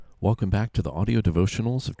Welcome back to the audio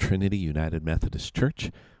devotionals of Trinity United Methodist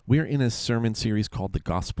Church. We're in a sermon series called The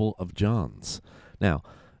Gospel of John's. Now,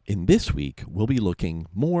 in this week, we'll be looking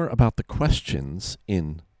more about the questions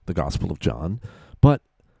in the Gospel of John, but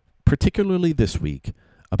particularly this week,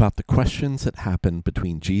 about the questions that happened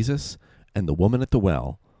between Jesus and the woman at the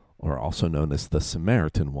well, or also known as the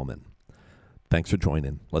Samaritan woman. Thanks for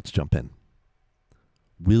joining. Let's jump in.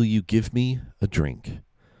 Will you give me a drink?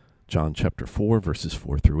 John chapter 4, verses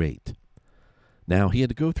 4 through 8. Now he had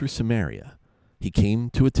to go through Samaria. He came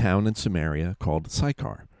to a town in Samaria called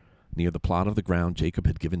Sychar, near the plot of the ground Jacob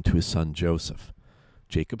had given to his son Joseph.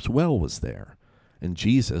 Jacob's well was there, and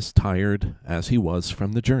Jesus, tired as he was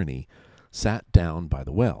from the journey, sat down by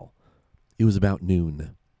the well. It was about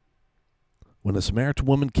noon. When the Samaritan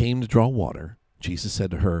woman came to draw water, Jesus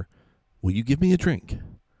said to her, "Will you give me a drink?"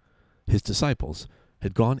 His disciples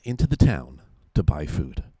had gone into the town to buy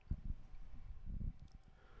food.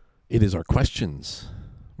 It is our questions,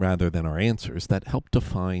 rather than our answers, that help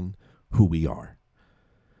define who we are.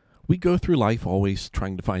 We go through life always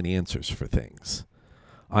trying to find answers for things.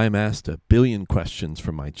 I am asked a billion questions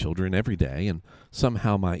from my children every day, and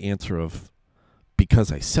somehow my answer of, "because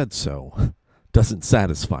I said so," doesn't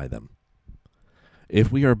satisfy them. If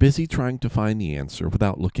we are busy trying to find the answer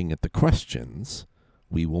without looking at the questions,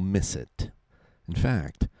 we will miss it. In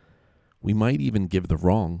fact, we might even give the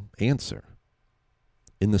wrong answer.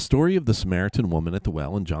 In the story of the Samaritan woman at the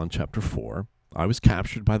well in John chapter 4, I was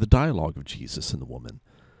captured by the dialogue of Jesus and the woman,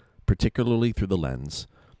 particularly through the lens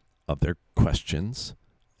of their questions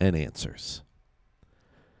and answers.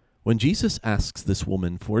 When Jesus asks this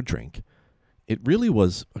woman for a drink, it really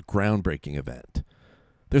was a groundbreaking event.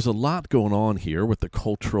 There's a lot going on here with the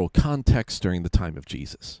cultural context during the time of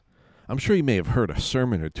Jesus. I'm sure you may have heard a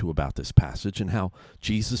sermon or two about this passage and how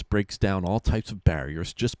Jesus breaks down all types of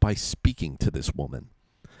barriers just by speaking to this woman.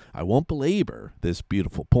 I won't belabor this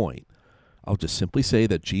beautiful point. I'll just simply say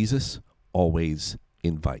that Jesus always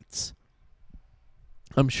invites.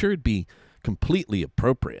 I'm sure it'd be completely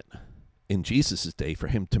appropriate in Jesus' day for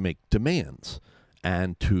him to make demands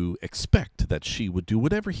and to expect that she would do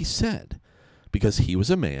whatever he said because he was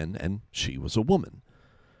a man and she was a woman,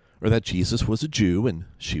 or that Jesus was a Jew and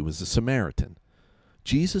she was a Samaritan.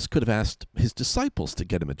 Jesus could have asked his disciples to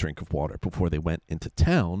get him a drink of water before they went into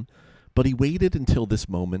town, but he waited until this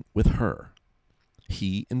moment with her.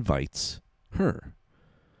 He invites her.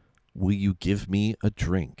 "Will you give me a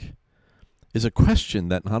drink?" is a question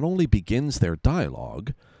that not only begins their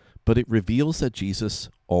dialogue, but it reveals that Jesus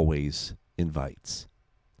always invites.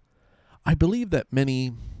 I believe that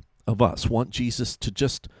many of us want Jesus to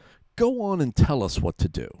just go on and tell us what to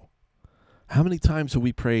do. How many times have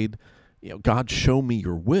we prayed, "God, show me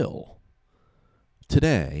your will"?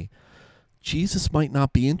 Today, Jesus might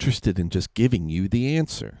not be interested in just giving you the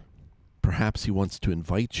answer. Perhaps he wants to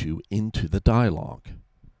invite you into the dialogue.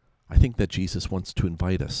 I think that Jesus wants to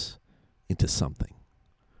invite us into something.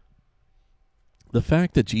 The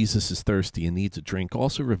fact that Jesus is thirsty and needs a drink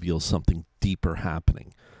also reveals something deeper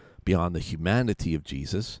happening beyond the humanity of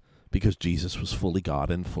Jesus, because Jesus was fully God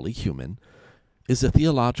and fully human, is a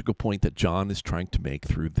theological point that John is trying to make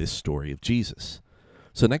through this story of Jesus.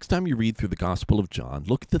 So next time you read through the Gospel of John,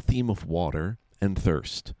 look at the theme of water and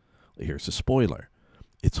thirst. Here's a spoiler.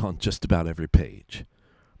 It's on just about every page.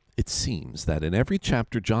 It seems that in every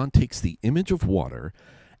chapter, John takes the image of water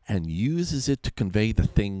and uses it to convey the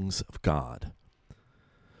things of God.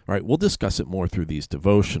 All right, we'll discuss it more through these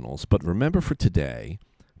devotionals, but remember for today,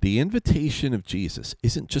 the invitation of Jesus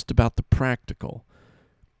isn't just about the practical.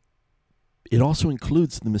 It also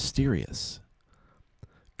includes the mysterious.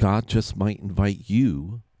 God just might invite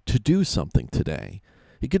you to do something today.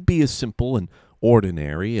 It could be as simple and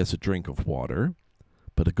ordinary as a drink of water,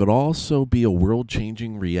 but it could also be a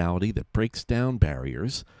world-changing reality that breaks down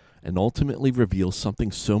barriers and ultimately reveals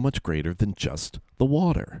something so much greater than just the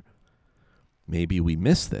water. Maybe we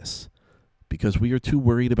miss this because we are too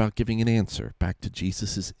worried about giving an answer back to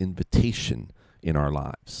Jesus' invitation in our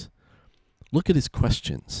lives. Look at his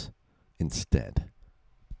questions instead.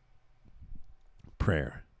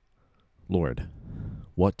 Prayer. Lord,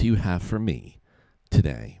 what do you have for me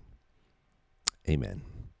today? Amen.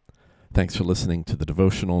 Thanks for listening to the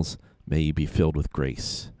devotionals. May you be filled with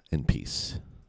grace and peace.